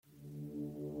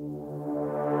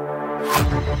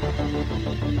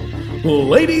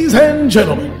Ladies and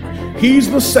gentlemen,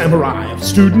 he's the samurai of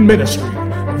student ministry,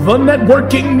 the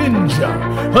networking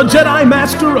ninja, a Jedi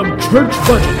master of church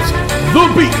budgets, the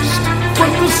beast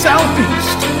from the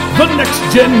southeast, the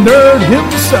next-gen nerd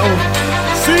himself,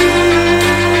 CJ!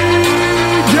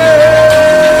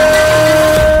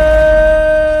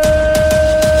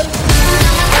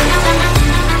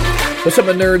 What's up,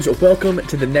 my nerds? Welcome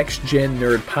to the Next Gen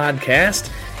Nerd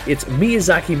Podcast. It's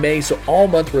Miyazaki May, so all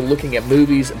month we're looking at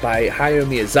movies by Hayao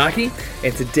Miyazaki,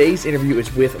 and today's interview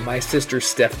is with my sister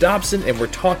Steph Dobson, and we're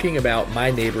talking about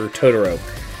My Neighbor Totoro.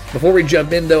 Before we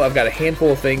jump in, though, I've got a handful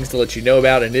of things to let you know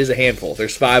about, and it is a handful.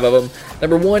 There's 5 of them.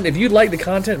 Number 1, if you'd like the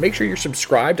content, make sure you're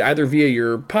subscribed either via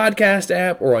your podcast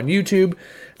app or on YouTube.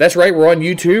 That's right, we're on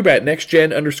YouTube at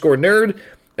nextgen_nerd.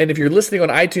 And if you're listening on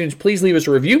iTunes, please leave us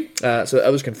a review so that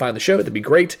others can find the show. That'd be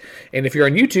great. And if you're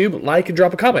on YouTube, like and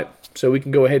drop a comment so we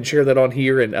can go ahead and share that on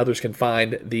here and others can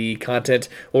find the content.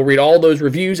 We'll read all those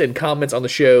reviews and comments on the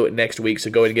show next week,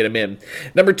 so go ahead and get them in.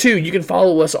 Number 2, you can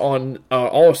follow us on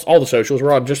all the socials.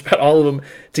 We're on just about all of them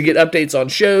to get updates on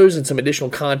shows and some additional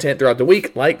content throughout the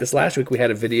week. Like this last week, we had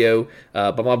a video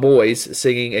by my boys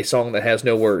singing a song that has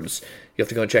no words. You have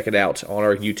to go and check it out on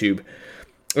our YouTube.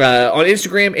 On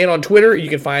Instagram and on Twitter, you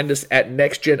can find us at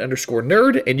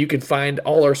nextgen_nerd, and you can find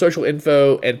all our social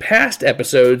info and past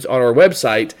episodes on our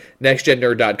website,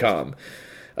 nextgennerd.com.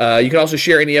 You can also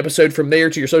share any episode from there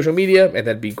to your social media, and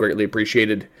that'd be greatly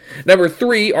appreciated. Number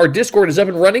 3, our Discord is up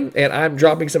and running, and I'm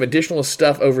dropping some additional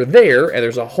stuff over there, and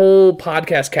there's a whole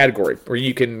podcast category where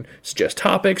you can suggest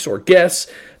topics or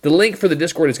guests. The link for the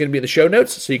Discord is going to be in the show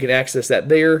notes, so you can access that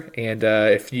there, and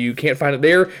if you can't find it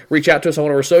there, reach out to us on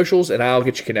one of our socials, and I'll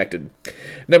get you connected.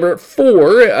 Number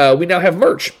 4, we now have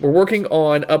merch. We're working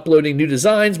on uploading new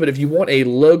designs, but if you want a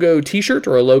logo t-shirt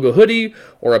or a logo hoodie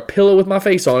or a pillow with my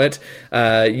face on it,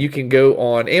 you can go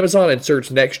on Amazon and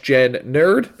search Next Gen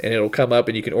Nerd, and it'll come up,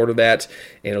 and you can order that,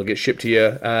 and it'll get shipped to you.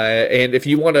 And if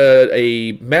you want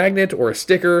a magnet or a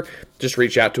sticker, just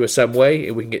reach out to us some way,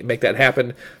 and we can make that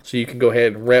happen, so you can go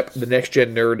ahead and rep the Next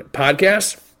Gen Nerd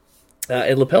podcast.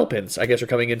 And lapel pins, I guess, are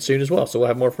coming in soon as well, so we'll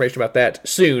have more information about that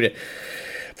soon.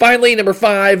 Finally, number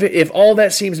 5, if all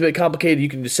that seems a bit complicated, you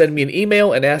can just send me an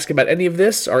email and ask about any of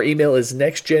this. Our email is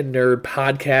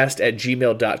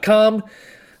nextgennerdpodcast@gmail.com.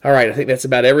 All right, I think that's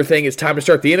about everything. It's time to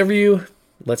start the interview.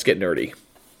 Let's get nerdy.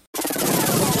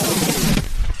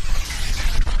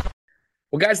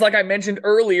 Well, guys, like I mentioned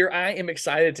earlier, I am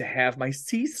excited to have my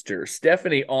sister,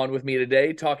 Stephanie, on with me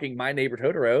today talking My Neighbor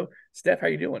Totoro. Steph, how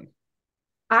you doing?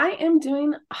 I am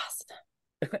doing awesome.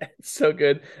 So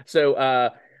good. So, I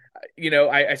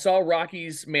saw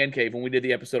Rocky's man cave when we did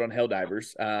the episode on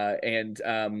Helldivers, and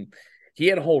he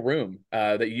had a whole room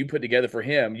that you put together for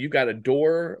him. You got a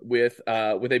door with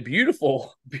a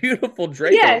beautiful, beautiful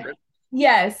drape over it.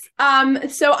 Yes.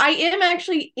 So I am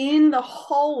actually in the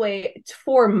hallway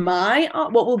for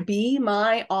what will be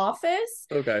my office.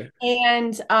 Okay.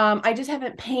 And I just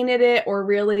haven't painted it or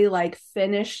really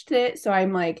finished it. So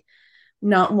I'm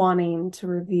not wanting to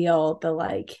reveal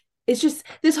it's just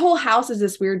this whole house is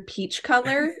this weird peach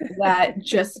color that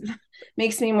just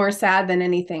makes me more sad than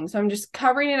anything. So I'm just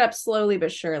covering it up slowly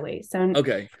but surely. So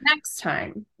okay. Next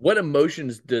time. What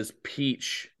emotions does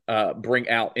peach bring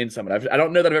out in someone? I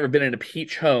don't know that I've ever been in a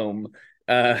peach home.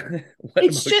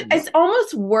 It's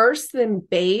almost worse than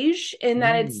beige in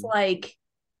that it's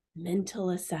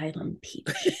mental asylum peach.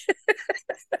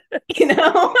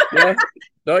 Yeah.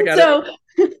 No, I got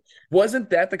it. Wasn't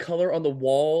that the color on the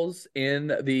walls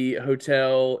in the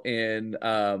hotel in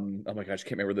oh my gosh, I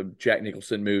can't remember the Jack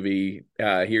Nicholson movie.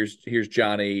 Here's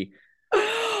Johnny.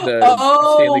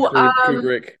 Stanley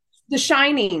Kubrick. The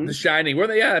Shining. The Shining. Were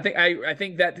they? Yeah, I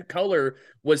think that color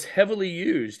was heavily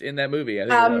used in that movie. I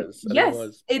think it was.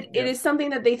 Yes, it is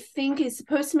something that they think is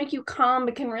supposed to make you calm,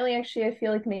 but can really actually, I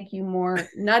feel make you more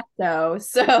nutso.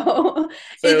 So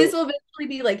this will eventually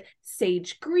be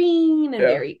sage green and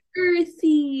very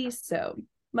earthy. So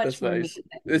much more. Nice.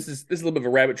 This is a little bit of a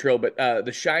rabbit trail, but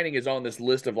The Shining is on this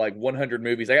list of 100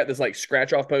 movies. I got this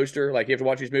scratch off poster. You have to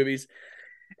watch these movies.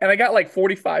 And I got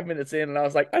 45 minutes in, and I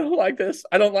was like, I don't like this.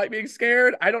 I don't like being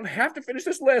scared. I don't have to finish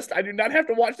this list. I do not have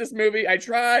to watch this movie. I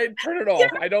tried. Turn it off.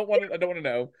 Yeah. I don't want to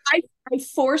know. I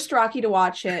forced Rocky to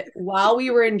watch it while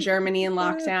we were in Germany in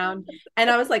lockdown. And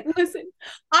I was like, listen,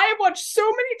 I have watched so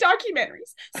many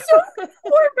documentaries, so many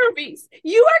horror movies.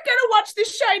 You are going to watch The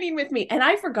Shining with me. And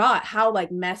I forgot how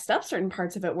messed up certain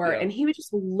parts of it were. Yeah. And he would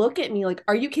just look at me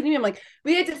are you kidding me? I'm like,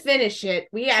 we had to finish it.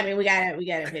 We got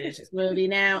to finish this movie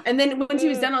now. And then once he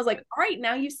was done, I was like, all right,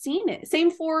 now you've seen it.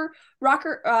 Same for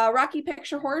Rocky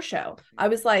Picture Horror Show. I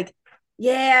was like,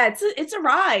 Yeah, it's a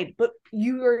ride, but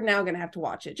you are now gonna have to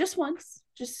watch it just once,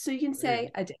 just so you can say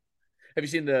Weird. I did. Have you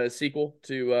seen the sequel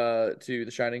to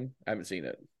The Shining? I haven't seen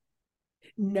it.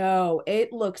 No,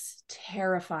 it looks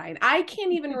terrifying. I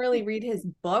can't even really read his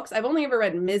books. I've only ever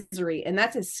read Misery, and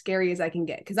that's as scary as I can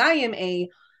get because I am a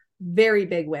very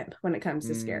big wimp when it comes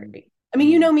to Mm, scary. I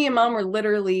mean, mm. me and mom were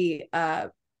literally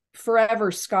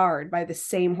forever scarred by the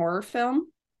same horror film.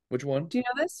 Which one? Do you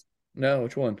know this? No,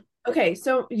 which one? Okay,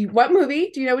 so what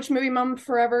movie? Do you know which movie mom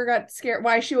forever got scared?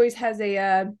 Why she always has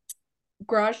a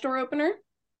garage door opener?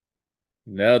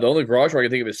 No, the only garage door I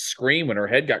can think of is Scream when her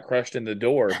head got crushed in the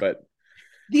door. But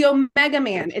The Omega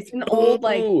Man. It's an old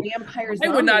like ooh, vampire I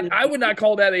would zombie not. I movie. would not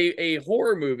call that a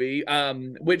horror movie.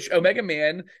 Which Omega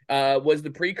Man was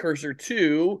the precursor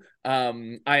to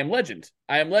I Am Legend.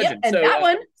 I Am Yep, Legend. and So that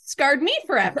one scarred me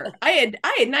forever. I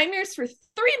had nightmares for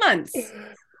 3 months.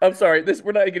 I'm sorry. This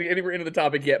We're not getting anywhere into the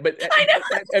topic yet. But I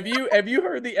know. have you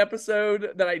heard the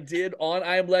episode that I did on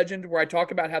I Am Legend where I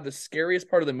talk about how the scariest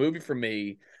part of the movie for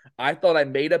me, I thought I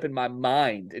made up in my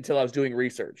mind until I was doing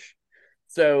research.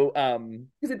 So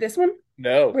Is it this one?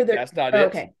 no, Where they're that's not oh, it.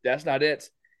 okay. That's not it.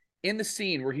 In the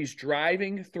scene where he's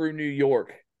driving through New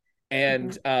York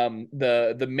and Mhm.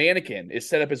 the mannequin is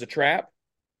set up as a trap.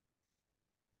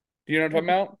 Do you know what I'm talking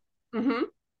about? Mm-hmm.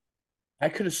 I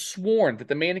could have sworn that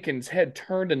the mannequin's head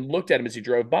turned and looked at him as he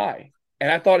drove by.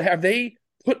 And I thought, have they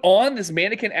put on this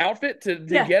mannequin outfit to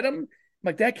Yeah. get him? I'm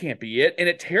like, that can't be it. And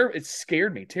it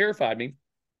scared me, terrified me.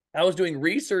 I was doing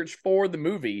research for the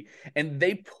movie, and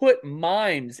they put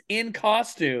mimes in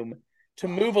costume to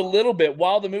move a little bit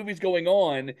while the movie's going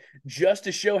on, just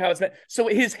to show how it's meant. So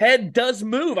his head does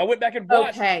move. I went back and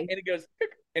watched, Okay. and it goes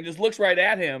and just looks right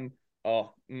at him.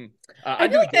 Oh, I I feel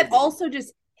do like adore that movies. also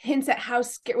just hints at how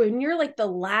scary when you're like the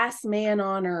last man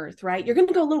on earth, right? You're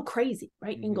gonna go a little crazy,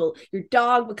 right? You can Mhm. go, your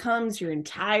dog becomes your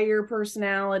entire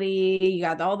personality. You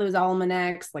got all those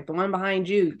almanacs, like the one behind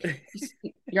you.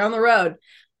 You're on the road.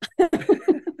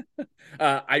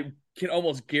 I can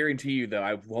almost guarantee you, though,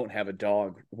 I won't have a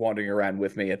dog wandering around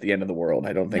with me at the end of the world.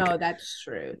 I don't think No, that's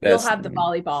true. You'll that's. have the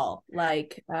volleyball,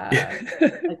 like Love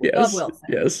Yes, Wilson.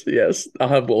 yes, yes. I'll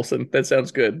have Wilson. That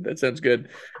sounds good. That sounds good.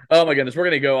 Oh my goodness, we're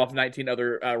gonna go off 19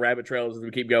 other rabbit trails as we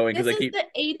keep going because This I is keep. the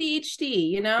ADHD,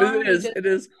 you know? It We is. just It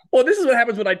is. Well, this is what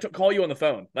happens when call you on the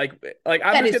phone. Like I'm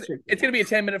that just is gonna. true. It's Yeah. gonna be a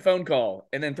 10-minute phone call,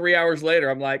 and then 3 hours later,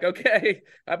 I'm like, okay,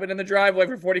 I've been in the driveway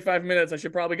for 45 minutes. I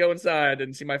should probably go inside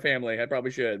and see my family. I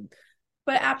probably should.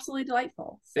 But absolutely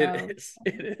delightful. It So is.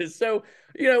 It is. So,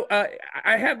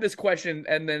 I have this question,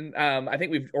 and then I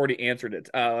think we've already answered it.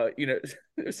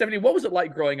 70, what was it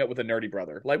like growing up with a nerdy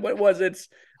brother? Like, what was it?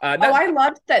 oh, Not. I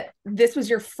loved that this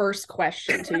was your first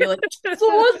question too. You're like, so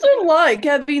what's it like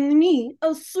having me,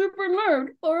 a super nerd,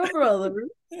 or a brother?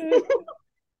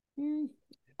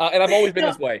 And I've always been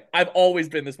No, this way. I've always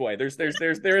been this way. There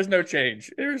is no change.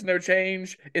 There is no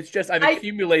change. It's just I've I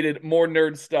accumulated more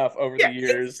nerd stuff over the yeah,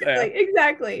 years.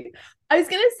 exactly. I was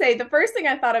gonna say the first thing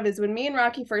I thought of is when me and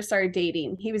Rocky first started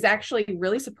dating, he was actually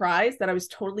really surprised that I was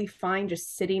totally fine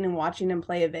just sitting and watching him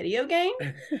play a video game.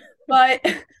 But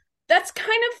that's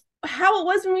kind of how it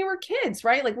was when we were kids,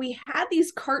 right? Like we had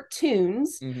these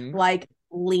cartoons Hmm. like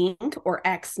Link or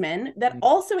X-Men that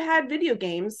also had video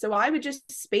games. So I would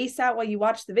just space out while you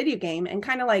watch the video game and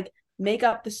kind of like make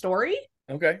up the story.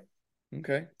 Okay.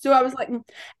 Okay. So I was like,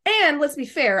 and let's be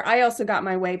fair, I also got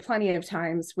my way plenty of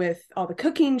times with all the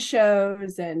cooking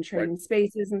shows and Right. trading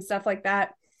spaces and stuff like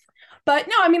that. But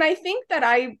no, I mean, I think that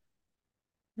I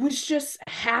was just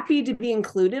happy to be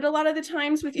included a lot of the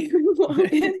times with you,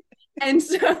 Logan. And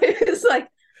so it was like,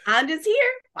 I'm just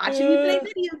here watching you play Uh,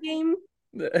 video game.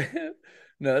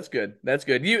 No, that's good. That's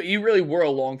good. You really were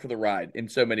along for the ride in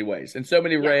so many ways. In so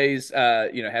many Yeah. ways,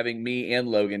 having me and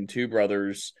Logan, two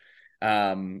brothers.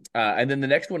 And then the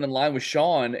next one in line was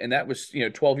Sean, and that was,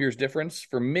 12 years difference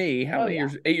for me. How Oh many yeah.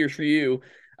 years? 8 years for you.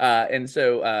 And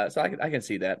so I can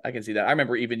see that. I can see that. I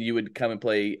remember even you would come and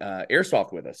play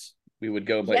airsoft with us. We would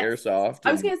go and play Yes. airsoft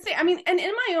I was and gonna say, I mean, and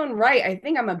in my own right, I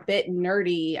think I'm a bit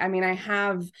nerdy. I mean, I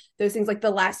have those things like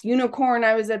the last unicorn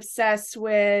I was obsessed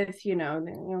with,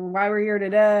 why we're here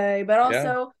today, but yeah.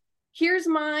 also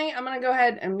I'm gonna go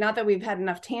ahead and not that we've had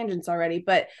enough tangents already,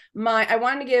 but I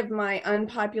wanted to give my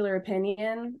unpopular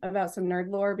opinion about some nerd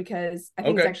lore because I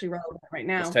think it's Okay. actually relevant right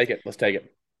Let's now. take it. Let's take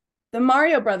it. The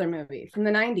Mario Brother movie from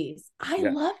the 90s. I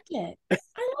Yeah. loved it.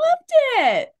 I loved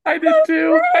it. I That did was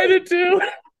too. I great. did too.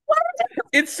 What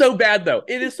It's so bad though.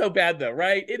 It is so bad though,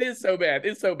 right? It is so bad.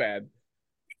 It's so bad.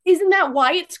 isn't that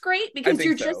why it's great? I Because think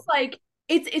you're just so. like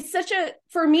it's such a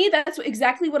for me that's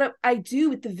exactly what I do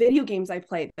with the video games I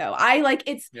played though. I like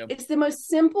Yeah. it's the most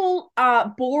simple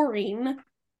boring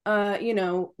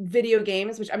video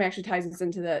games, which actually ties us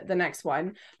into the next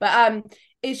one. But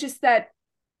it's just that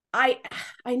I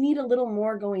I need a little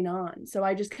more going on. So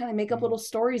I just kind of make up little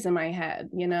stories in my head,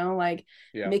 like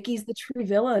Yeah. Mickey's the true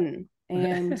villain,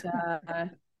 and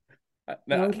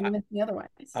no one can I, convince me otherwise.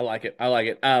 I like it. I like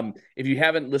it. If you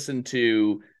haven't listened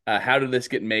to How Did This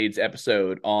Get Made's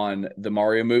episode on the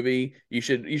Mario movie, you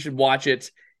should watch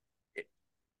it.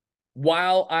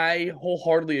 While I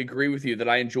wholeheartedly agree with you that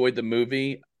I enjoyed the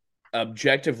movie,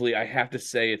 objectively, I have to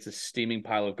say it's a steaming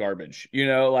pile of garbage.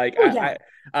 Like Oh yeah.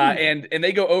 and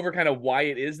they go over kind of why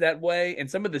it is that way, and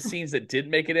some of the scenes that did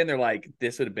make it in, they're like,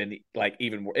 this would have been like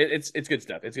even more. It's good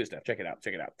stuff. It's good stuff. Check it out.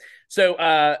 Check it out. So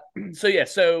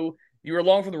so you were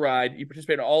along for the ride. You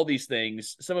participated in all these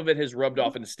things. Some of it has rubbed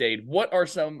off and stayed. What are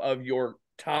some of your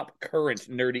top current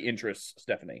nerdy interests,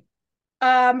 Stephanie?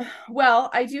 Well,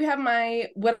 I do have my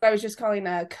what I was just calling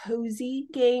cozy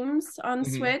games on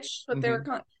Mm-hmm. Switch, what they were Mm-hmm.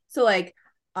 calling. So like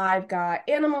I've got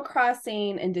Animal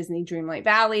Crossing and Disney Dreamlight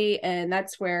Valley, and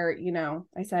that's where,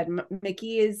 I said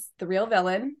Mickey is the real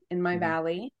villain in my Mm-hmm.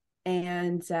 valley.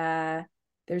 And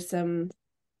there's some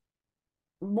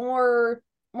more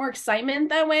excitement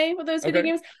that way with those video Okay.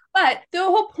 games. But the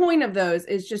whole point of those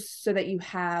is just so that you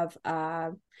have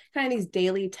kind of these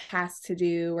daily tasks to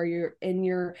do where you're in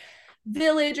your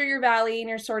village or your valley and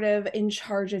you're sort of in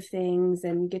charge of things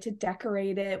and you get to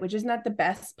decorate it, which is not the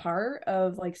best part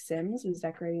of like Sims was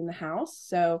decorating the house.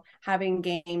 So having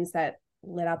games that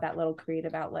lit out that little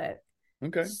creative outlet,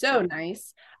 Okay. so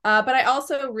nice. But I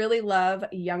also really love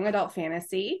young adult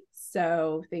fantasy.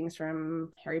 So things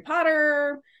from Harry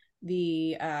Potter,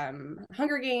 the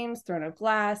Hunger Games, Throne of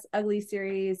Glass, Ugly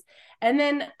series. And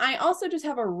then I also just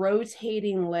have a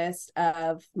rotating list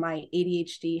of my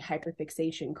ADHD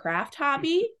hyperfixation craft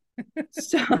hobby.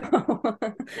 So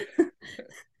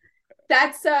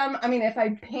that's if I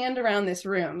panned around this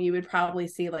room, you would probably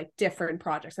see like different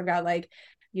projects. I've got like,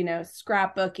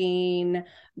 scrapbooking,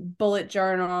 bullet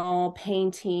journal,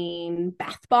 painting,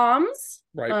 bath bombs,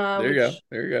 Right. There you go. which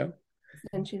There you go.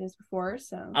 I mentioned this before.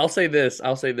 So I'll say this.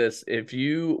 I'll say this. If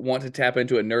you want to tap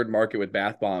into a nerd market with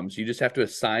bath bombs, you just have to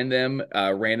assign them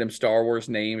random Star Wars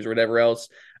names or whatever else.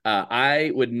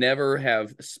 I would never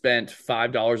have spent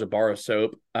 $5 a bar of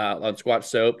soap on Squatch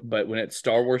soap, but when it's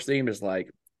Star Wars themed, it's like,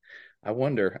 I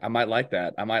wonder. I might like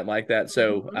that. I might like that.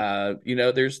 So,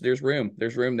 there's room.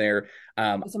 There's room there.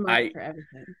 there's a market I for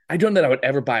everything. I don't know that I would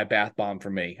ever buy a bath bomb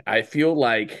for me. I feel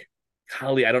like,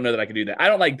 golly, I don't know that I could do that. I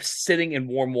don't like sitting in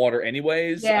warm water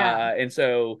anyways. Yeah. And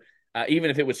so even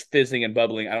if it was fizzing and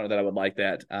bubbling, I don't know that I would like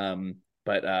that. That's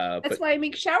But why I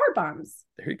make shower bombs.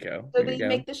 there you go. So There you they go.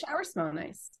 make the shower smell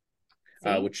nice.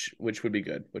 See? Which would be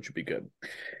good. Which would be good.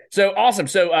 So awesome.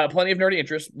 So plenty of nerdy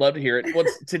interest. Love to hear it. Well,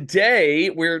 today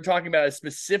we're talking about a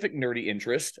specific nerdy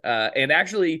interest, and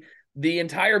actually the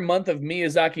entire month of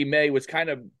Miyazaki May was kind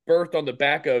of birthed on the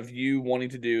back of you wanting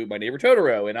to do My Neighbor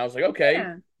Totoro, and I was like, okay,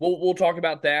 Yeah. we'll talk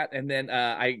about that. And then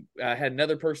I had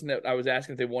another person that I was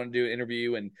asking if they wanted to do an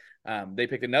interview, and they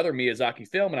picked another Miyazaki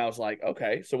film, and I was like,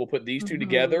 okay, so we'll put these two Mhm.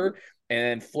 together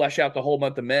and flesh out the whole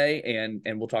month of May, and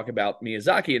we'll talk about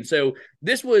Miyazaki. And so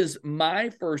this was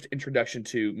my first introduction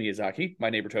to Miyazaki, My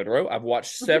Neighbor Totoro. I've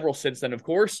watched several since then, of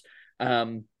course,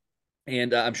 and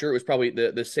I'm sure it was probably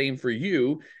the same for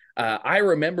you. I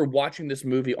remember watching this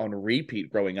movie on repeat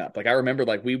growing up. Like I remember,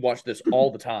 like we watched this all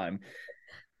the time,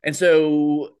 and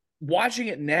so watching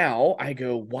it now, I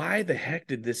go, why the heck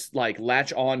did this like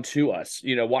latch on to us?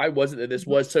 Why was it that this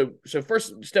was so? So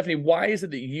first, Stephanie, why is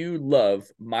it that you love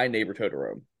My Neighbor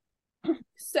Totoro?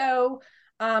 So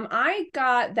I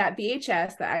got that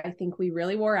VHS that I think we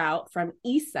really wore out from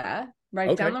Issa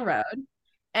right down Okay. the road.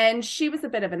 And she was a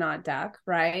bit of an odd duck,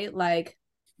 right? Like,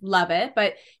 love it.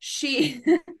 But she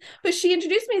but she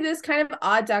introduced me to this kind of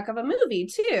odd duck of a movie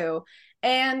too.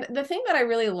 And the thing that I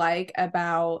really like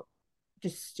about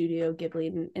just Studio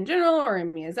Ghibli in general or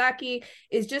in Miyazaki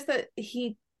is just that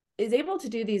he is able to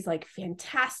do these like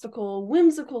fantastical,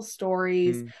 whimsical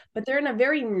stories, Mm, but they're in a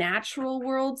very natural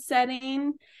world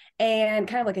setting and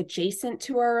kind of like adjacent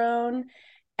to our own.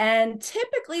 And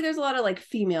typically there's a lot of like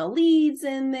female leads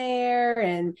in there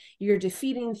and you're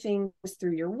defeating things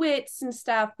through your wits and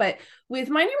stuff. But with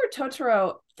My Neighbor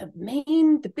Totoro,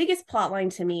 the biggest plot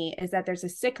line to me is that there's a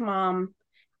sick mom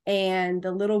and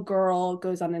the little girl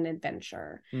goes on an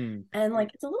adventure. mm. And like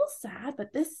it's a little sad,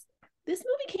 but this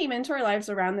movie came into our lives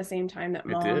around the same time that It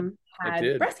did. mom It had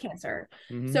did. breast cancer.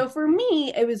 Hmm. So for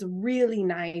me, it was really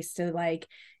nice to like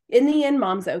in the end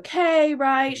mom's okay,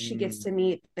 right? She gets Mm. to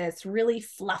meet this really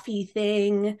fluffy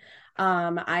thing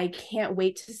I can't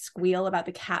wait to squeal about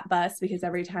the cat bus because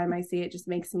every time I see it, just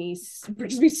brings me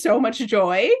so much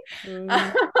joy.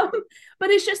 But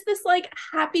it's just this like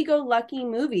happy-go-lucky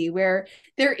movie where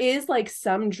there is like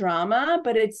some drama,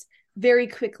 but it's very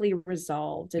quickly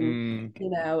resolved. And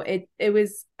it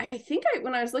was, I think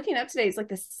when I was looking up today, it's like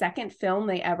the second film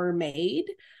they ever made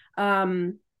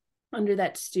under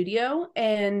that studio.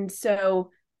 And so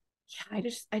yeah,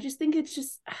 I just think it's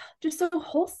just so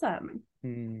wholesome.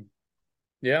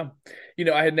 Yeah.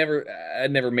 I had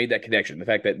never made that connection. The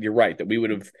fact that you're right, that we would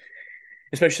have,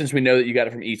 especially since we know that you got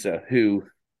it from Issa, who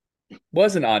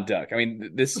was an odd duck. I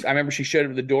mean, I remember she showed up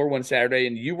at the door one Saturday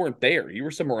and you weren't there. You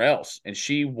were somewhere else. And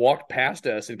she walked past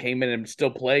us and came in and still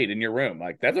played in your room.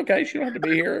 Like, that's okay. She don't have to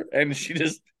be here. And she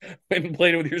just went and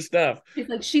played with your stuff. She's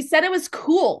like, she said it was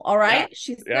cool. All right. Yeah.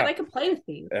 She said I could play with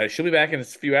you. She'll be back in a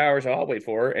few hours. I'll wait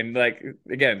for her. And like,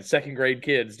 again, second grade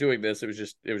kids doing this. It was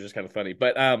just kind of funny.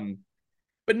 But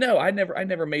no, I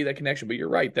never made that connection. But you're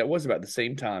right. That was about the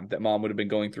same time that mom would have been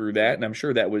going through that. And I'm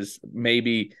sure that was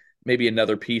maybe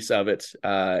another piece of it.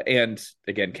 And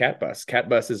again, cat bus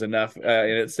is enough in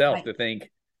itself to think,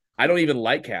 I don't even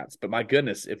like cats, but my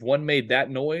goodness, if one made that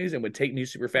noise and would take me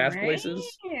super fast places,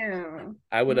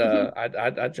 I would,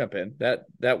 I'd jump in.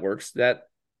 That works. That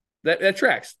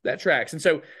tracks. And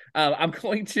so, I'm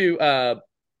going to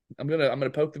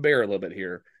poke the bear a little bit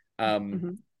here.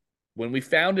 When we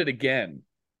found it again,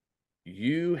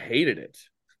 you hated it.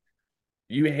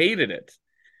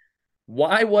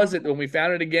 Why was it when we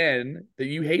found it again that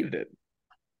you hated it?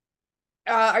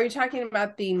 Are you talking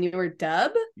about the newer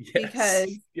dub? Yes,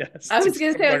 because yes. I was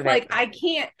going to say, I was like, I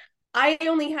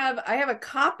have a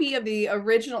copy of the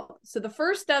original. So the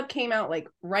first dub came out like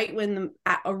right when the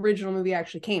original movie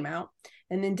actually came out.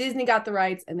 And then Disney got the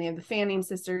rights and they have the Fanning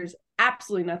sisters.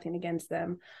 Absolutely nothing against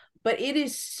them. But it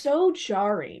is so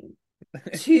jarring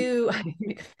to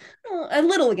a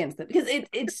little against it because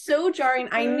it's so jarring.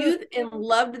 I knew and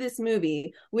loved this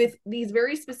movie with these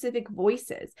very specific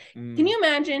voices. Can you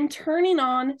imagine turning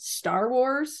on Star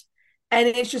Wars and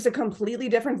it's just a completely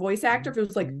different voice actor? If it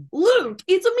was like, Luke,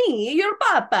 it's me, your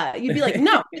papa, you'd be like,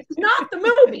 no, it's not the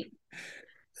movie.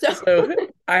 So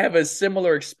I have a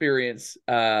similar experience.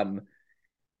 I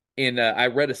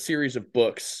read a series of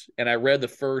books, and I read the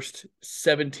first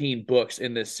 17 books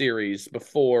in this series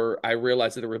before I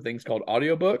realized that there were things called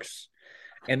audiobooks.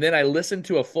 And then I listened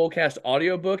to a full cast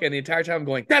audiobook, and the entire time I'm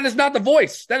going, that is not the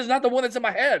voice. That is not the one that's in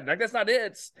my head. Like, that's not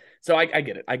it. So I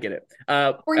get it.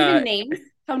 Or even names,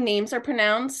 how names are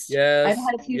pronounced. Yes. I've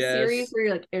had a few series where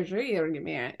you're like, in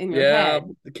your head.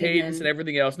 The cadence and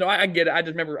everything else. No, I get it. I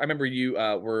remember you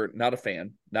were not a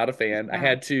fan. Yeah. I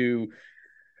had to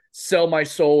sell my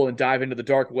soul and dive into the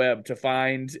dark web to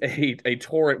find a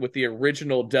torrent with the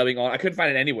original dubbing on. I couldn't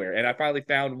find it anywhere, and I finally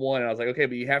found one, and I was like, okay,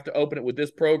 but you have to open it with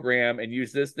this program and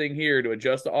use this thing here to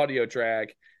adjust the audio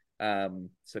track.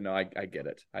 So no, I get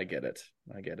it.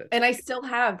 And I still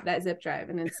have that zip drive,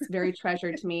 and it's very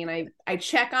treasured to me, and I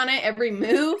check on it every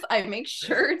move. I make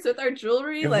sure it's with our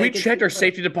jewelry. We checked our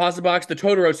safety deposit box, the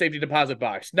Totoro safety deposit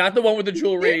box, not the one with the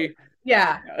jewelry.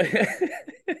 Yeah.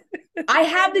 I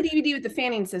have the DVD with the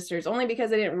Fanning sisters only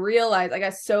because I didn't realize. I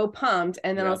got so pumped,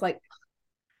 and then I was like,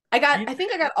 I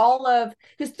think I got all of,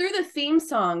 because through the theme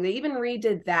song they even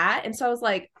redid that, and so I was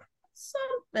like,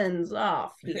 something's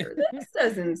off here. This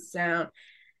doesn't sound.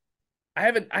 I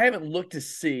haven't looked to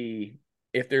see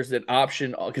if there's an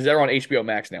option, because they're on HBO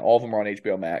Max now. All of them are on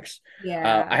HBO Max.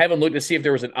 Yeah. I haven't looked to see if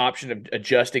there was an option of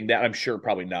adjusting that. I'm sure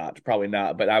probably not.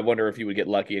 But I wonder if you would get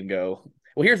lucky and go,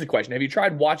 well, here's the question. Have you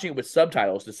tried watching it with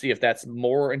subtitles to see if that's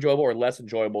more enjoyable or less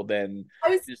enjoyable than... I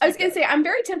was going to say, I'm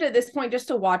very tempted at this point just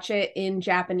to watch it in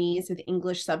Japanese with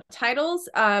English subtitles,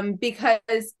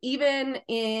 because even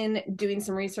in doing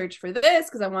some research for this,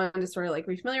 because I wanted to sort of like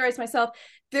refamiliarize myself,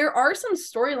 there are some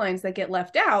storylines that get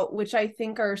left out, which I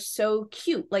think are so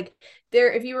cute. Like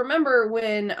if you remember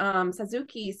when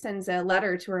Suzuki sends a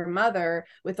letter to her mother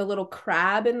with a little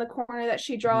crab in the corner that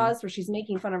she draws, where she's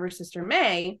making fun of her sister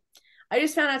May, I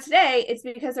just found out today it's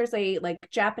because there's a like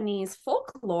Japanese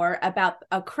folklore about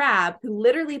a crab who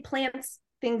literally plants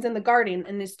things in the garden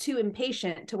and is too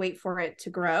impatient to wait for it to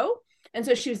grow. And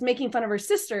so she was making fun of her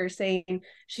sister, saying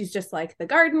she's just like the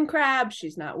garden crab.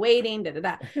 She's not waiting,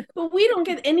 But we don't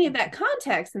get any of that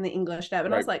context in the English dub.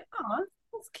 And I was like, oh,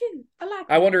 that's cute. I like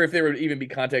that. I wonder if there would even be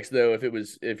context, though,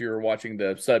 if you were watching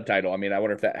the subtitle. I mean, I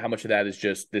wonder if how much of that is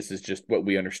this is just what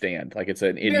we understand. Like it's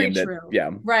an idiom that,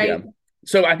 right. Yeah.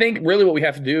 So I think really what we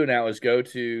have to do now is go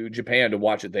to Japan to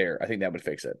watch it there. I think that would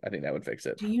fix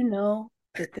it. Do you know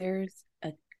that there's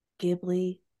a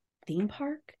Ghibli theme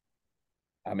park?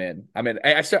 I'm in.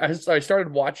 I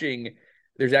started watching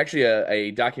there's actually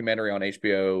a documentary on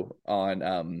HBO on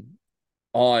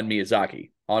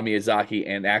Miyazaki,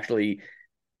 and actually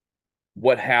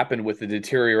what happened with the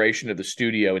deterioration of the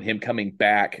studio and him coming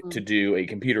back to do a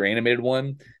computer animated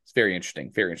one. It's very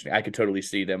interesting, very interesting. I could totally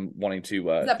see them wanting Is to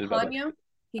that develop it. Ponyo?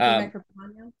 He came back Um, for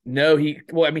Ponyo? no, he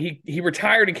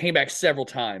retired and came back several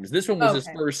times. This one was his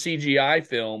Okay. first CGI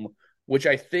film, which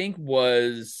I think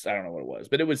was, I don't know what it was,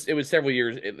 but it was several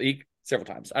years, several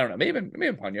times. I don't know, maybe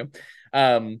Ponyo.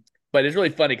 But it's really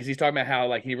funny because he's talking about how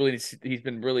like he's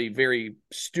been really very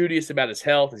studious about his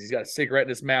health as he's got a cigarette in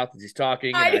his mouth as he's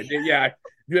talking, and I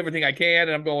do everything I can,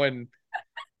 and I'm going,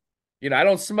 I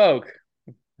don't smoke.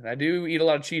 And I do eat a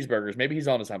lot of cheeseburgers. Maybe he's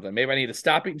onto something. Maybe I need to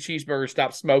stop eating cheeseburgers,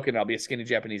 stop smoking, and I'll be a skinny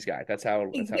Japanese guy. That's how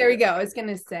There we go. I was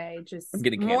gonna say I'm just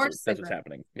getting more cancer. That's what's cigarettes.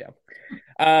 happening. Yeah.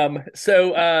 So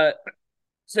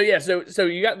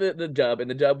you got the dub, and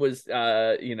the dub was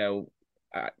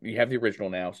you have the original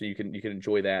now, so you can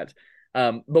enjoy that.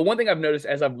 But one thing I've noticed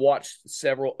as I've watched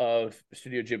several of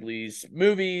Studio Ghibli's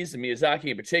movies, and Miyazaki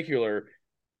in particular,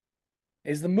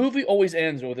 is the movie always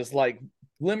ends with this like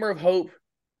glimmer of hope.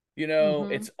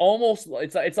 Mm-hmm. It's almost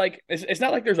it's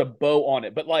not like there's a bow on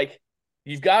it, but like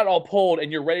you've got it all pulled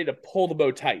and you're ready to pull the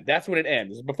bow tight. That's when it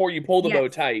ends. Before you pull the bow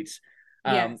Yes. tight.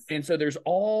 Yes. And so there's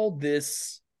all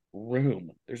this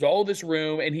room. There's all this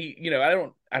room, and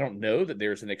I don't know that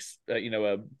there's a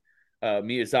Miyazaki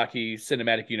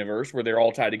cinematic universe where they're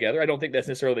all tied together. I don't think that's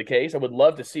necessarily the case. I would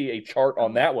love to see a chart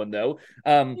on that one though.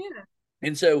 Yeah.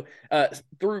 And so,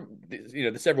 through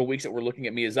the several weeks that we're looking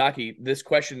at Miyazaki, this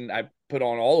question I put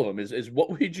on all of them is what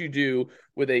would you do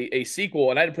with a sequel?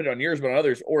 And I didn't put it on yours, but on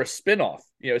others, or a spinoff.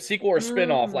 A sequel or a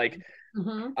spinoff. Like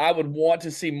Mm-hmm. I would want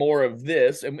to see more of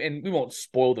this, and we won't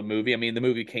spoil the movie. I mean, the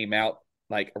movie came out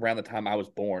like around the time I was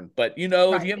born, but if you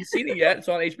Right. haven't seen it yet, it's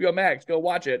on HBO Max. Go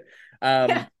watch it.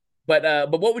 Yeah.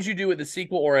 But what would you do with a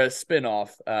sequel or a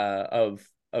spinoff of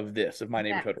My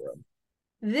Neighbor Yes. Totoro?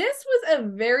 This was a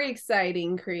very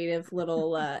exciting, creative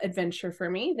little adventure for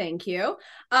me. Thank you.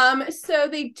 So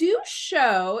they do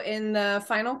show in the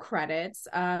final credits,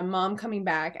 mom coming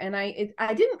back, and I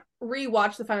didn't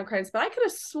rewatch the final credits, but I could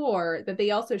have swore that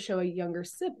they also show a younger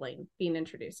sibling being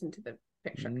introduced into the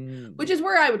picture, which is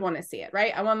where I would want to see it,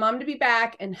 right? I want mom to be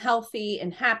back and healthy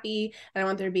and happy, and I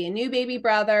want there to be a new baby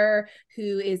brother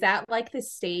who is at like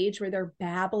this stage where they're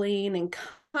babbling and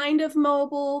kind of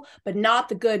mobile, but not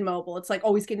the good mobile. It's like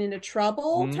always getting into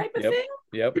trouble type of Yep. thing.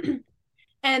 Yep.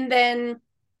 And then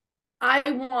I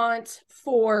want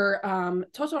for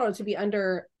Totoro to be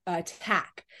under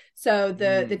attack. So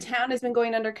the town has been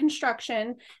going under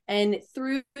construction, and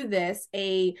through this,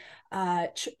 a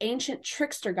ancient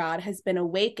trickster god has been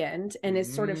awakened and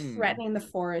is sort of threatening the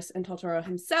forest and Totoro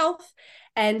himself.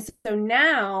 And so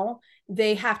now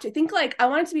they have to think like I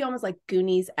want it to be almost like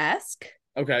Goonies-esque.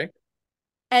 Okay.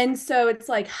 And so it's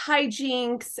like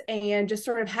hijinks and just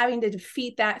sort of having to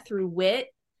defeat that through wit,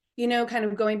 kind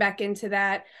of going back into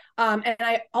that. And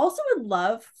I also would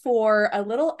love for a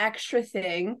little extra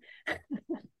thing.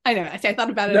 I know, I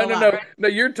thought about it a lot. No. Right? No,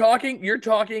 you're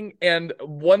talking, and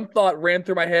one thought ran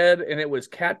through my head, and it was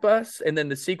cat bus, and then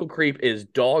the sequel creep is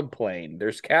dog plane.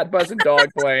 There's cat bus and dog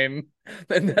plane,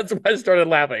 and that's why I started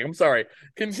laughing. I'm sorry.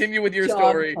 Continue with your Dog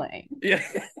story. plane. Yeah.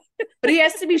 But he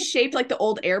has to be shaped like the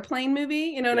old airplane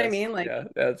movie. You know what I mean? Like, yeah,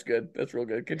 that's good. That's real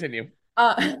good. Continue.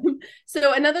 Uh,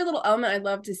 so another little element I'd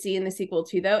love to see in the sequel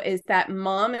too, though, is that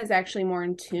mom is actually more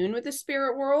in tune with the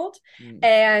spirit world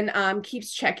and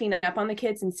keeps checking up on the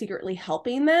kids and secretly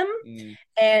helping them.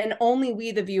 And only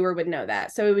we, the viewer, would know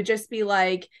that. So it would just be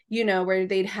like, where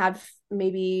they'd have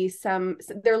maybe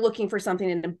they're looking for something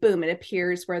and then boom, it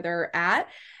appears where they're at.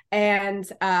 And,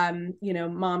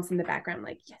 mom's in the background,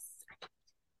 like, yes.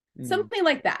 Something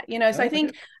like that, so I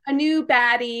think a new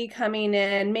baddie coming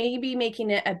in, maybe making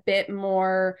it a bit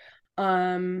more,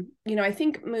 I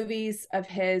think movies of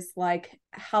his like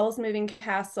Howl's Moving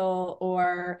Castle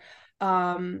or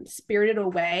Spirited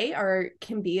Away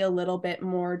can be a little bit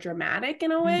more dramatic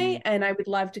in a way. And I would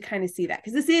love to kind of see that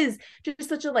because this is just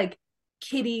such a like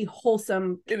kiddie,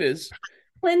 wholesome it is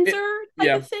cleanser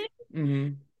type of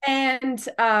thing. And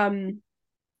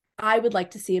I would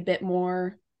like to see a bit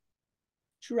more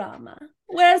drama.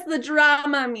 Where's the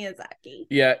drama, Miyazaki?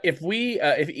 Yeah, if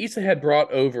Issa had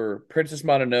brought over Princess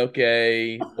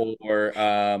Mononoke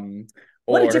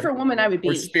what a different woman I would be.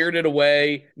 Or Spirited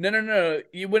Away. No.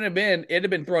 You wouldn't have been. It'd have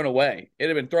been thrown away.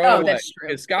 It'd have been thrown away. That's true.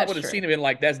 Because Scott would have seen it and been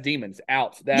like, that's demons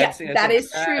out. That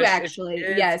is true, actually.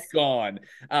 Yes. Gone.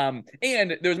 And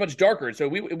there was much darker.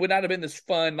 So it would not have been this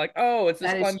fun, like, oh, it's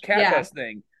this fun cat bus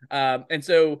thing. And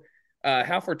so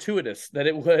how fortuitous that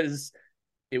it was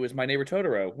It was My Neighbor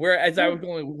Totoro. Whereas I was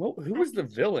going, who was the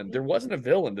villain? There wasn't a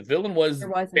villain. The villain was There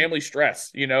wasn't. family stress,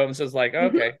 and so it's like,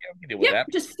 Mhm. okay, yeah, we can deal with Yep,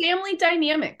 that. just family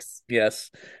dynamics. Yes.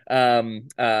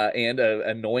 And a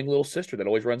annoying little sister that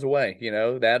always runs away.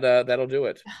 That'll do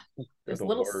it. They're Those the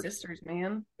little worst. sisters,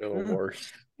 man. They're the Ugh.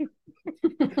 worst.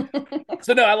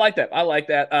 So no, I like that. I like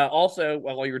that. Also,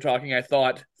 while you were talking, I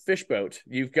thought fishboat.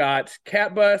 You've got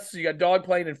cat bus, you got dog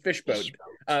plane, and fishboat.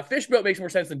 Fishboat makes more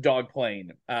sense than dog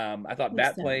plane. I thought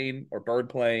bat plane or bird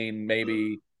plane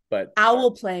maybe, but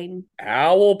Owl plane.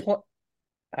 owl plane.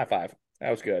 High five. That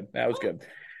was good. That was good.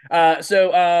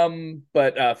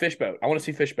 But fishboat. I want to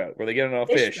see fishboat where they get on a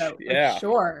fish. Fishboat, Yeah,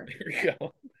 sure. there you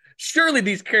go. Surely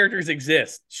these characters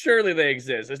exist. Surely they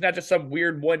exist. It's not just some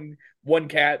weird one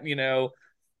cat.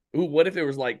 Ooh, what if there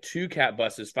was like two cat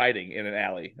buses fighting in an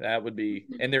alley? That would be,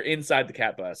 and they're inside the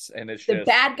cat bus, and it's The just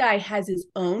bad guy has his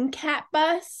own cat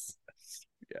bus.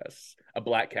 yes, a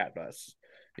black cat bus.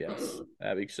 Yes,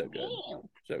 that'd be so good,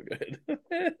 so good.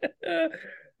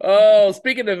 Oh,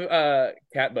 speaking of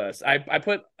cat bus, I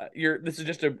put This is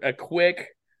just a quick.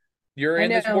 You're in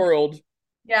this world.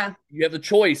 Yeah. You have the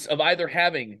choice of either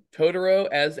having Totoro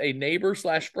as a neighbor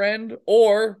 / friend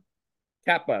or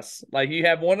cat bus. Like you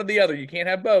have one or the other. You can't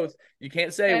have both. You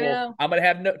can't say, well, I'm going to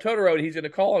have Totoro and he's going to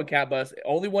call on cat bus.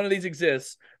 Only one of these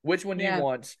exists. Which one do you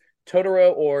want?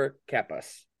 Totoro or cat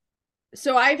bus?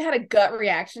 So I've had a gut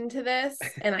reaction to this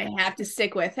and I have to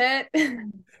stick with it.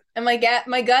 And my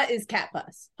gut is cat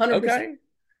bus. 100%.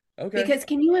 Okay. Because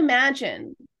can you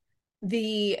imagine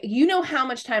how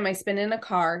much time I spend in a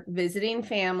car visiting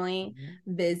family,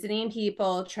 visiting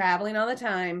people, traveling all the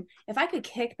time. If I could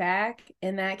kick back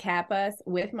in that cat bus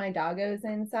with my doggos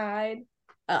inside,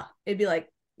 it'd be like,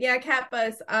 yeah, cat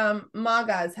bus,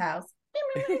 Maga's house.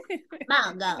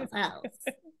 Maga's house.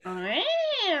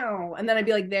 And then I'd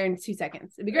be like there in 2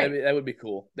 seconds. It'd be great. That would be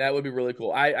cool. That would be really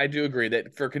cool. I do agree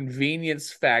that for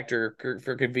convenience factor,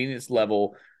 for convenience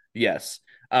level, yes.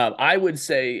 I would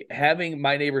say having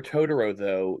My Neighbor Totoro,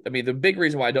 though, I mean, the big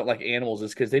reason why I don't like animals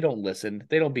is because they don't listen.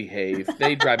 They don't behave.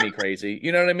 They drive me crazy.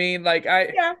 You know what I mean? Like,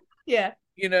 Yeah.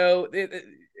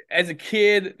 As a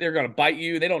kid, they're going to bite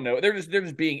you. They don't know. They're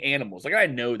just being animals. Like, I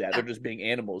know that. They're just being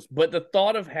animals. But the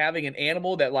thought of having an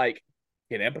animal that, like,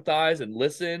 can empathize and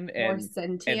listen and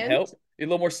help, a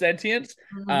little more sentient,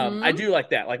 I do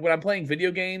like that. Like, when I'm playing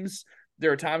video games,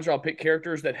 there are times where I'll pick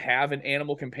characters that have an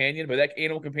animal companion, but that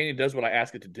animal companion does what I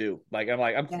ask it to do.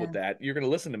 I'm cool with that. You're going to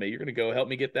listen to me. You're going to go help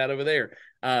me get that over there.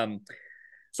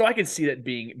 So I can see that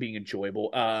being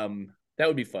enjoyable. That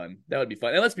would be fun.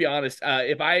 And let's be honest,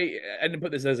 if I didn't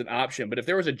put this as an option, but if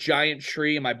there was a giant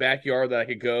tree in my backyard that I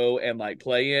could go and like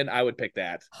play in, I would pick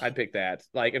that. I'd pick that.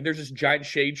 Like if there's this giant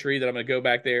shade tree that I'm going to go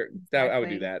back there, I would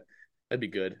do that. That'd be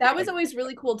good. That was always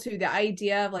really cool too. The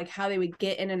idea of like how they would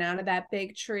get in and out of that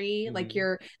big tree. Like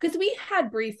because we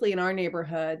had briefly in our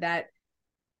neighborhood that,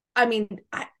 I mean,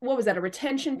 what was that? A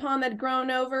retention pond that had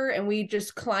grown over and we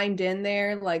just climbed in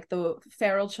there like the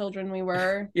feral children we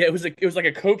were. Yeah, it was like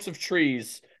a copse of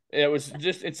trees.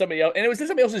 It's somebody else, and it was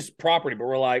somebody else's property, but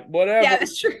we're like, whatever. Yeah,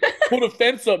 that's true. Put a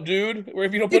fence up, dude. Or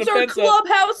if you don't put a fence up. It's our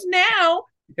clubhouse now.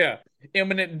 Yeah.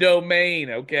 Eminent domain,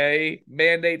 okay?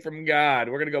 Mandate from God.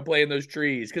 We're gonna go play in those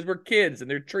trees because we're kids and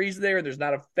there are trees there and there's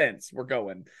not a fence. We're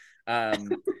going.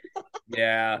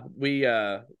 Yeah, we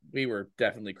were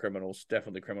definitely criminals. But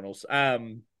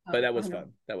that was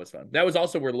fun. That was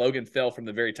also where Logan fell from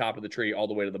the very top of the tree all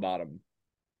the way to the bottom.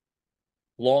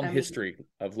 History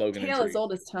of Logan. Tale as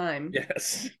old as time.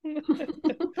 Yes.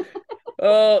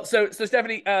 So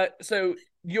Stephanie, so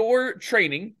your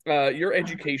training, your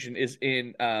education is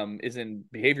in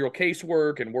behavioral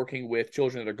casework and working with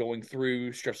children that are going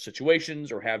through stressful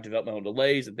situations or have developmental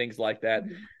delays and things like that.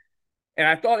 And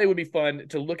I thought it would be fun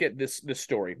to look at this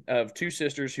story of two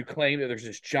sisters who claim that there's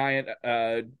this giant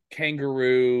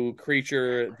kangaroo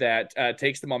creature that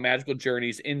takes them on magical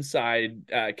journeys inside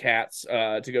cats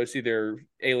to go see their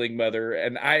ailing mother.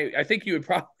 And I think you would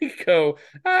probably go,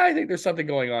 I think there's something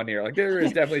going on here. Like there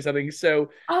is definitely something. So,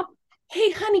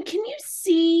 hey, honey, can you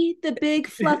see the big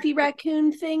fluffy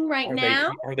raccoon thing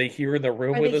now? Are they here in the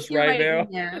room with us right now?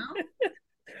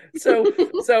 So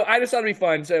I just thought it'd be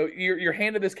fun. So you're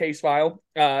handed this case file,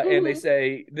 and they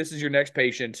say this is your next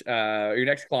patient, your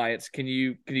next clients. Can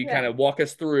you kind of walk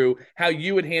us through how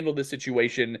you would handle this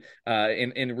situation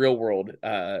in real world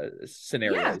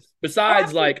scenarios? Yeah.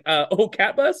 Besides,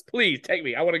 cat bus, please take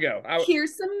me. I want to go.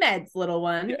 Here's some meds, little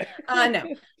one. Yeah. No.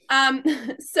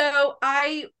 So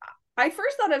I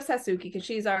first thought of Sasuke because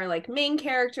she's our like main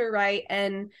character, right?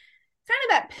 And kind of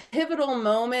that pivotal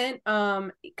moment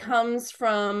it comes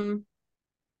from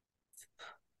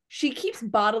she keeps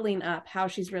bottling up how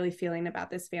she's really feeling about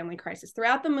this family crisis.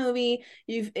 Throughout the movie,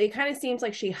 it kind of seems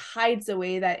like she hides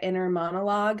away that inner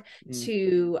monologue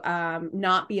to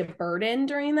not be a burden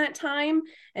during that time.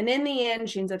 And in the end,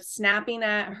 she ends up snapping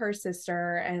at her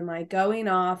sister and like going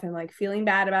off and like feeling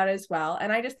bad about it as well.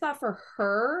 And I just thought for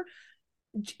her,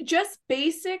 just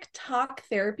basic talk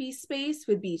therapy space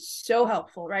would be so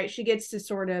helpful, right? She gets to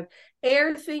sort of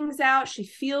air things out. She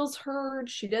feels heard.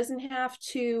 She doesn't have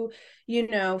to,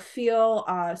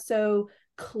 feel so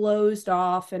closed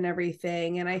off and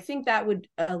everything. And I think that would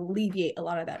alleviate a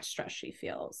lot of that stress she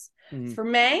feels. For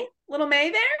May, little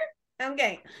May there,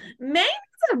 okay. May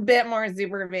needs a bit more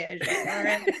supervision, all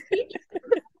right?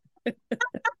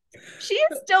 She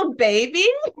is still baby,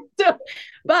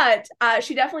 but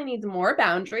she definitely needs more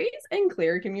boundaries and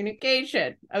clear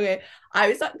communication. Okay. I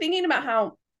was thinking about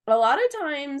how a lot of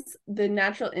times the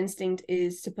natural instinct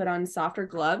is to put on softer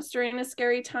gloves during a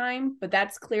scary time, but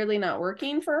that's clearly not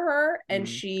working for her. And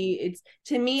So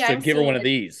give her one of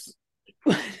these.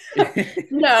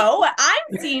 No, what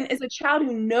I'm seeing is a child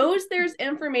who knows there's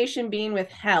information being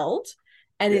withheld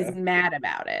and is mad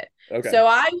about it. Okay. So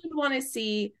I would want to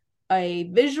see a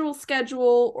visual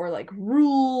schedule or like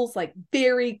rules, like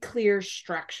very clear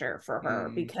structure for her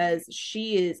because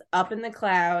she is up in the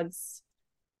clouds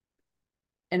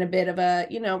and a bit of a,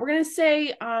 we're going to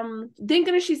say, thank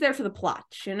goodness she's there for the plot,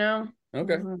 Okay.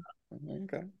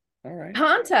 Okay. All right.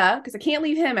 Hanta, because I can't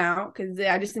leave him out because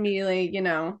I just immediately,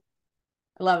 I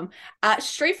love him.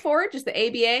 Straightforward, just the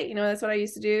ABA, that's what I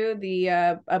used to do.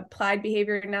 The applied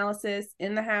behavior analysis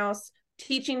in the house,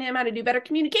 teaching him how to do better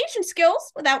communication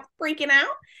skills without freaking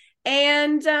out,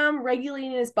 and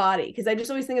regulating his body. Because I just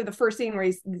always think of the first scene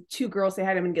where the two girls say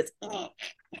hi to him and gets,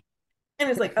 and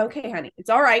it's like, okay, honey,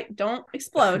 it's all right. Don't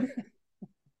explode.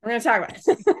 We're going to talk about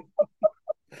it.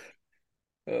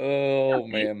 Oh,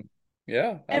 man.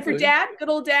 Yeah. And for dad, good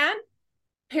old dad,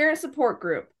 parent support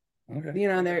group. Okay.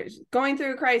 They're going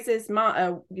through a crisis.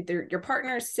 Your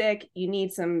partner's sick. You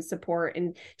need some support.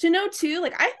 And to know too,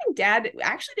 like, I think dad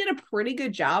actually did a pretty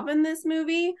good job in this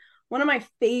movie. One of my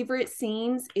favorite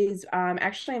scenes is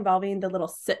actually involving the little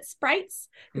sit sprites,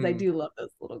 because I do love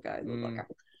those little guys.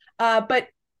 But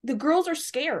the girls are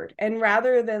scared, and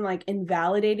rather than like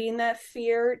invalidating that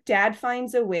fear, dad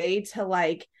finds a way to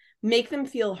like make them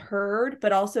feel heard,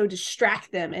 but also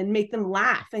distract them and make them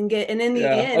laugh and in the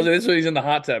end. Oh, this is when he's in the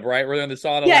hot tub, right? Where they're in the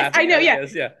sauna. Yes, laughing. I know. Yeah.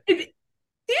 Yes, yeah. These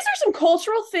are some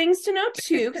cultural things to know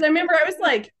too, because I remember I was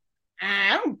like,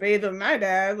 I don't bathe with my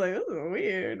dad. Like, this is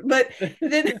weird. But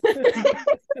then,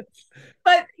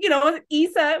 but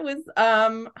Issa was,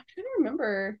 I'm trying to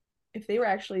remember if they were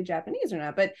actually Japanese or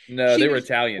not, but no, they were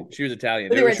Italian. She was Italian.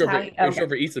 They were short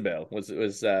for Isabel. Was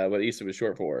what Issa was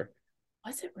short for.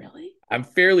 Was it really? I'm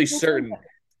fairly certain.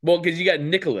 Well, because you got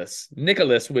Nicholas.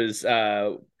 Nicholas was.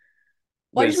 Well,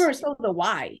 I just remember spelled with a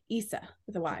Y. Issa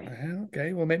with a Y.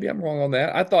 Okay, well maybe I'm wrong on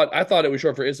that. I thought it was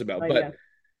short for Isabel, but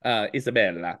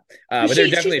Isabella. But they're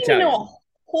definitely Italian. Know a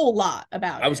whole lot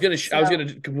about. I was gonna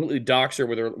completely dox her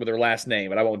with her last name,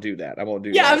 but I won't do that. I won't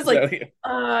do that. Yeah, I was like,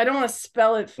 I don't want to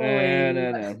spell it fully.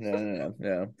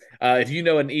 No. If you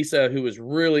know an Issa who was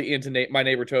really into My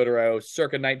Neighbor Totoro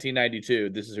circa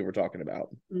 1992, this is who we're talking about.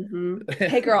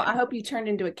 Hey girl, I hope you turned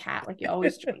into a cat like you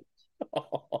always dreamed.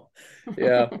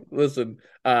 Yeah, listen.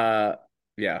 Yeah,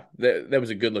 that was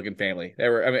a good looking family.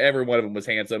 Every one of them was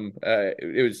handsome.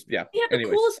 It was They had the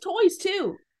coolest toys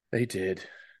too. They did.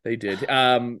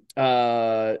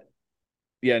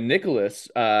 Yeah, Nicholas,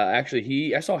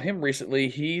 actually I saw him recently.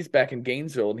 He's back in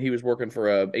Gainesville and he was working for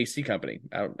a AC company.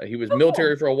 He was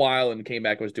military for a while and came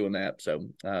back and was doing that. So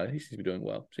he seems to be doing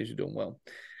well.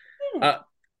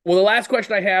 Well, the last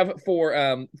question I have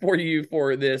for you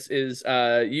for this is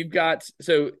you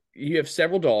have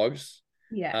several dogs.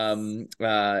 Yes. And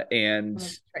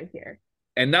right here.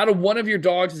 And not one of your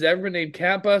dogs has ever been named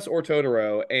Campus or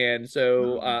Totoro. And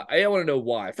so I want to know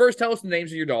why. First, tell us the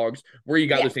names of your dogs, where you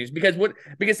got those names. Because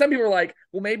some people are like,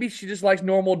 well, maybe she just likes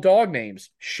normal dog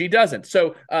names. She doesn't.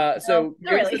 So give us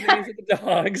the names of the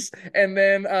dogs, and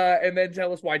then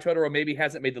tell us why Totoro maybe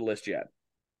hasn't made the list yet.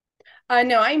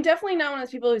 No, I'm definitely not one of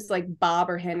those people who's like Bob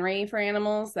or Henry for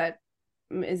animals. That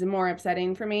is more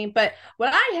upsetting for me. But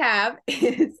what I have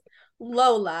is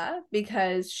Lola,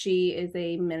 because she is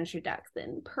a miniature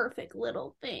dachshund, perfect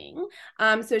little thing.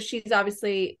 So she's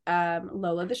obviously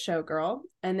Lola the showgirl,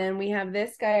 and then we have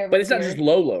this guy over here. But it's not just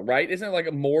Lola, right? Isn't it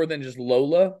like more than just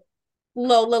Lola?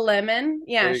 Lola Lemon.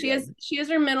 Yeah, she has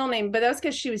her middle name, but that was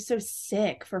because she was so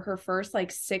sick for her first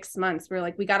like 6 months. We were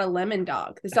like, we got a lemon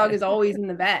dog. This dog is always in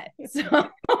the vet. So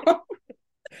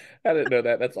I didn't know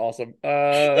that. That's awesome.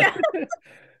 Yeah.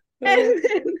 And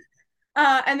then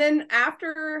And then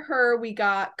after her, we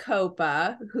got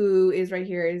Copa, who is right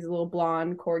here, is a little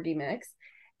blonde corgi mix.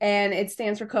 And it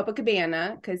stands for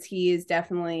Copacabana because he is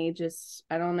definitely just,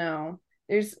 I don't know.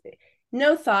 There's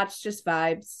no thoughts, just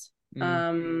vibes.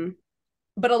 Mm.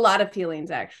 But a lot of feelings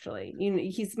actually.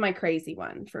 He's my crazy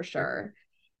one for sure.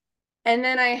 And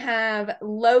then I have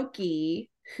Loki,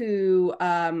 who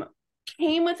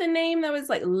came with a name that was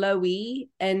like Loey,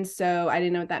 and so I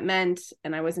didn't know what that meant,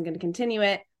 and I wasn't going to continue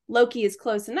it. Loki is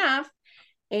close enough,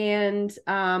 and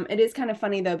it is kind of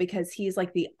funny though because he's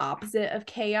like the opposite of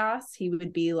chaos. He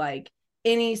would be like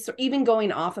even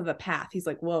going off of a path. He's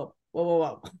like, whoa, whoa, whoa,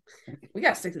 whoa, we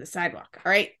gotta stick to the sidewalk. All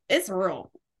right, it's a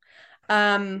rule.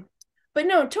 But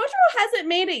no, Totoro hasn't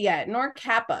made it yet, nor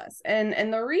Kappa's.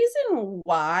 And the reason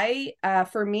why,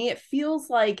 for me, it feels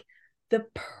like the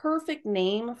perfect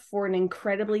name for an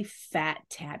incredibly fat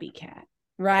tabby cat,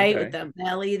 right? Okay. With the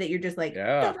belly that you're just like,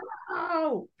 Yeah.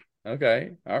 oh.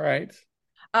 Okay. All right.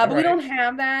 But we don't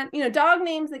have that. Dog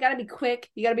names, they got to be quick.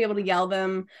 You got to be able to yell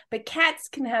them. But cats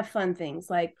can have fun things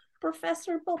like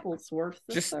Professor Bubblesworth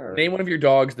the Just third. name one of your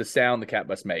dogs the sound the cat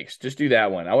bus makes. Just do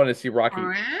that one. I want to see Rocky.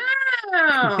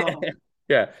 Wow.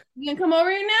 Yeah. You can come over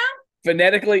here now?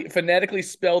 Phonetically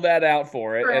spell that out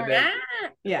for it. And then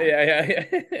yeah.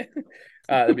 Yeah.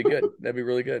 That'd be good. That'd be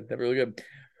really good. That'd be really good.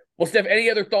 Well, Steph,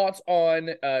 any other thoughts on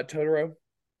Totoro?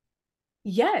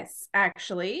 Yes,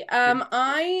 actually.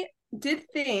 I did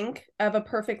think of a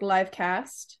perfect live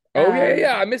cast. Oh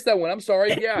yeah. I missed that one. I'm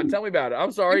sorry. Yeah, tell me about it.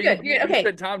 I'm sorry. You're good. You Okay.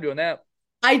 spent time doing that.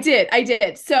 I did.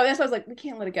 So that's why I was like, we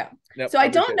can't let it go. Nope, so I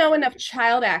don't know enough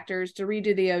child actors to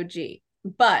redo the OG.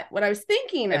 But what I was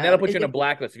thinking and of that'll put you in a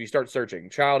blacklist if you start searching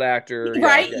child actor.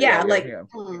 Right? Yeah.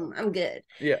 I'm good.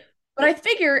 Yeah. But I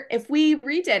figure if we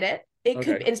redid it, it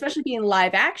could, and especially being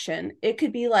live action, it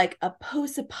could be like a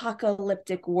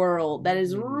post-apocalyptic world that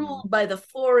is ruled by the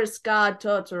forest god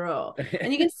Totoro.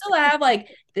 And you can still have like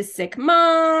the sick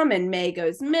mom and May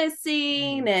goes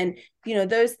missing and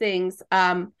those things.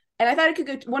 And I thought it could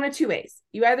go one of two ways.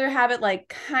 You either have it like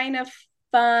kind of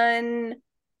fun,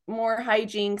 more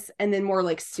hijinks, and then more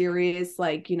like serious,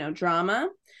 like drama.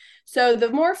 So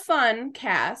the more fun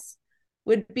cast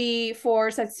would be for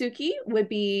Satsuki would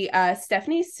be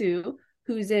Stephanie Sue,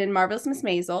 who's in Marvelous Miss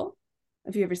Maisel.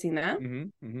 Have you ever seen that?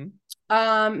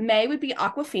 May would be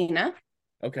Aquafina.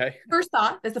 Okay. First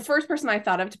thought, that's the first person I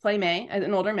thought of to play May, as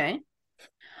an older May.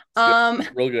 That's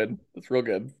real good. That's real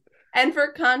good. And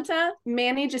for Kanta,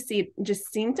 Manny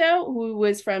Jacinto, who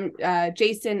was from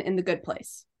Jason in The Good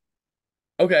Place.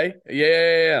 Okay.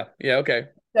 Yeah. Okay.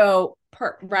 So,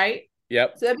 right?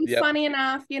 Yep. So that'd be funny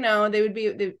enough. They would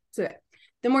be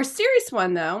the more serious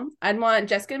one, though. I'd want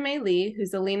Jessica May Lee,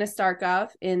 who's Alina Starkov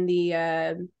in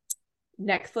the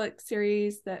Netflix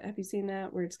series. Have you seen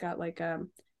that? Where it's got like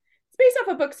it's based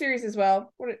off a book series as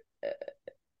well.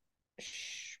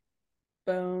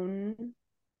 Bone?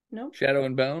 No. Shadow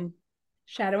and Bone.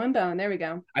 Shadow and Bone. There we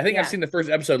go. I think I've seen the first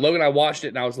episode. Logan, I watched it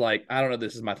and I was like, I don't know, if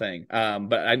this is my thing.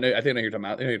 But I think I know you're talking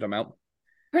about. You're talking about.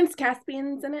 Prince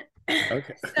Caspian's in it.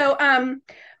 Okay. So,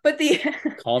 but the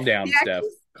calm down, Steph.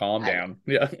 Calm down.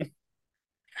 Yeah.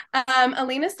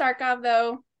 Alina Starkov,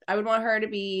 though, I would want her to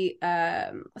be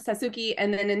Sasuke,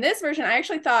 and then in this version, I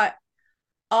actually thought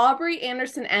Aubrey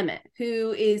Anderson Emmett,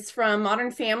 who is from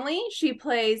Modern Family, she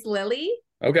plays Lily.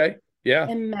 Okay. Yeah.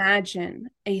 Imagine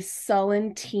a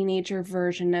sullen teenager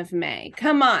version of May.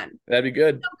 Come on. That'd be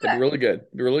good. That'd be really good.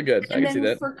 Be really good. And I can see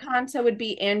that. For Kanta would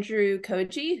be Andrew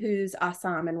Koji, who's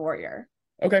Assam and Warrior.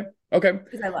 Okay.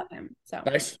 Because I love him. So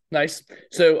nice.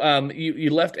 So you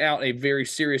left out a very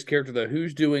serious character though.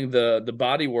 Who's doing the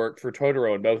body work for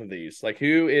Totoro in both of these? Like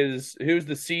who's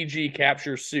the CG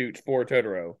capture suit for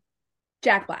Totoro?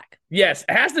 Jack Black. Yes,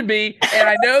 it has to be. And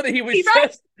I know that he was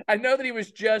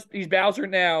he's Bowser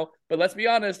now, but let's be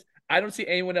honest, I don't see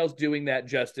anyone else doing that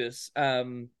justice.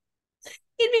 He'd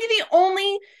be the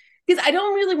only, because I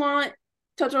don't really want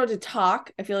Totoro to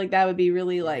talk. I feel like that would be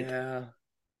really like, yeah.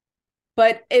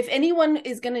 But if anyone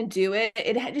is gonna do it,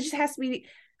 it just has to be.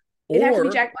 It has to be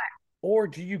Jack Black. Or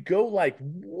do you go like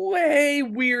way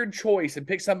weird choice and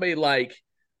pick somebody like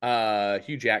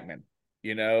Hugh Jackman?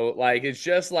 Like it's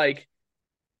just like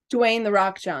Dwayne "The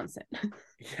Rock" Johnson.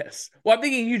 Yes. Well, I'm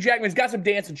thinking Hugh Jackman's got some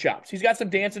dancing chops. He's got some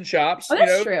dancing chops. Oh,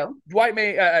 that's true.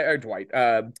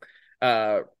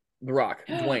 The Rock,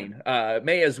 Dwayne,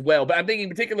 May as well. But I'm thinking in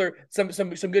particular some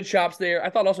good chops there. I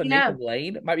thought also Nathan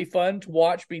Lane might be fun to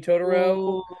watch be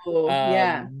Totoro. Ooh,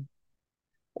 yeah.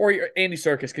 Or Andy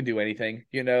Serkis can do anything,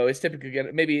 It's typically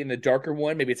maybe in the darker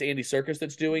one, maybe it's Andy Serkis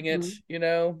that's doing it,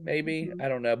 maybe. I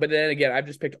don't know. But then again, I've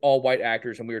just picked all white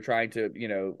actors, and we were trying to,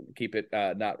 keep it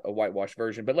not a whitewashed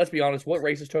version. But let's be honest, what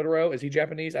race is Totoro? Is he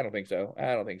Japanese? I don't think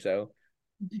so.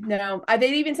 No,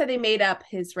 they even said they made up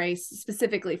his race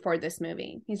specifically for this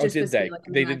movie. He's just did they? Like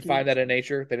they didn't find that in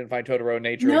nature. They didn't find Totoro in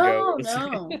nature. No,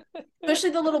 no. Especially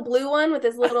the little blue one with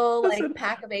his little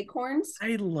pack of acorns.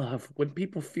 I love when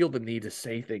people feel the need to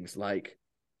say things like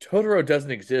Totoro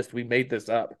doesn't exist. We made this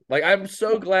up. Like, I'm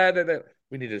so glad that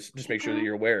we need to just make sure that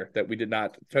you're aware that we did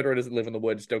not. Totoro doesn't live in the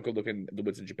woods. Don't go look in the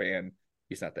woods in Japan.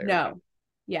 He's not there. No.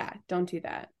 Yeah, don't do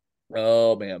that.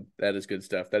 Oh man, that is good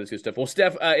stuff. Well,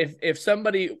 Steph, if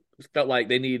somebody felt like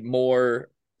they need more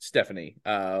Stephanie,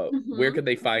 where can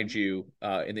they find you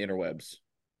in the interwebs?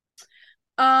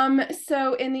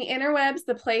 So in the interwebs,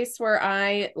 the place where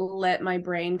I let my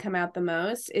brain come out the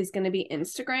most is going to be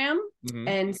Instagram.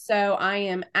 And so I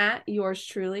am at yours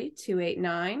truly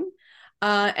 289.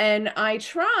 And I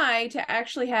try to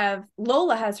actually have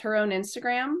Lola has her own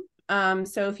Instagram.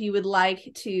 So if you would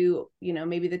like to,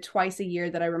 maybe the twice a year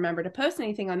that I remember to post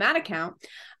anything on that account,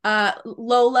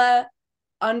 Lola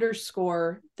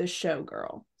 _the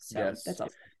showgirl. So yes. That's all.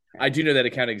 I do know that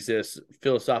account exists.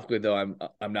 Philosophically, though,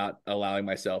 I'm not allowing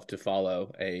myself to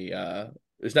follow a.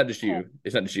 It's not just you. Okay.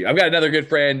 It's not just you. I've got another good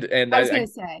friend, and I was going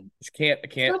to say, just can't.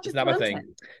 It's not my thing.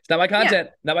 It's not my content.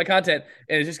 Yeah. Not my content,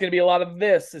 and it's just going to be a lot of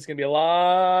this. It's going to be a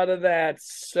lot of that.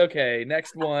 Okay,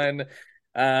 next one.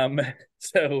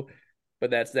 But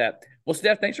that's that. Well,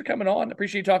 Steph, thanks for coming on.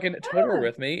 Appreciate you talking Totoro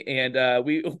with me. And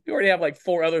we already have like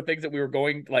 4 other things that we were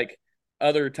going, like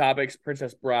other topics.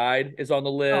 Princess Bride is on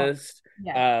the list.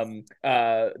 Yes.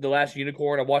 The Last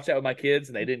Unicorn. I watched that with my kids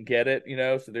and they didn't get it,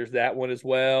 so there's that one as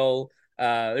well.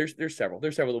 There's several.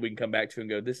 There's several that we can come back to and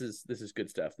go, this is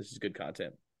good stuff. This is good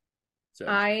content. So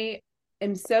I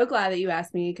am so glad that you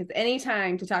asked me, because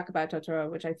anytime to talk about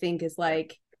Totoro, which I think is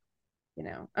like,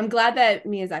 I'm glad that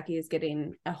Miyazaki is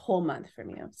getting a whole month from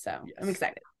you. So yes. I'm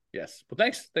excited. Yes. Well,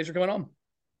 thanks. Thanks for coming on.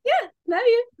 Yeah. Love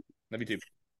you. Love you too.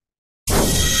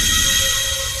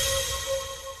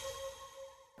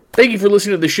 Thank you for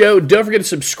listening to the show. Don't forget to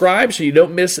subscribe so you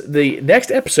don't miss the next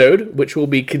episode, which will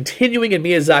be continuing in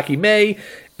Miyazaki May.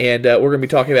 And we're going to be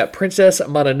talking about Princess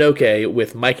Mononoke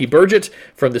with Mikey Burgett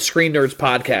from the Screen Nerds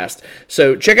podcast.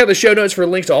 So check out the show notes for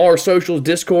links to all our socials,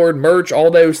 Discord, merch, all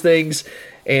those things.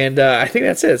 And I think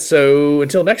that's it. So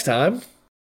until next time.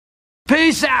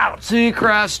 Peace out,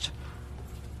 Seacrest.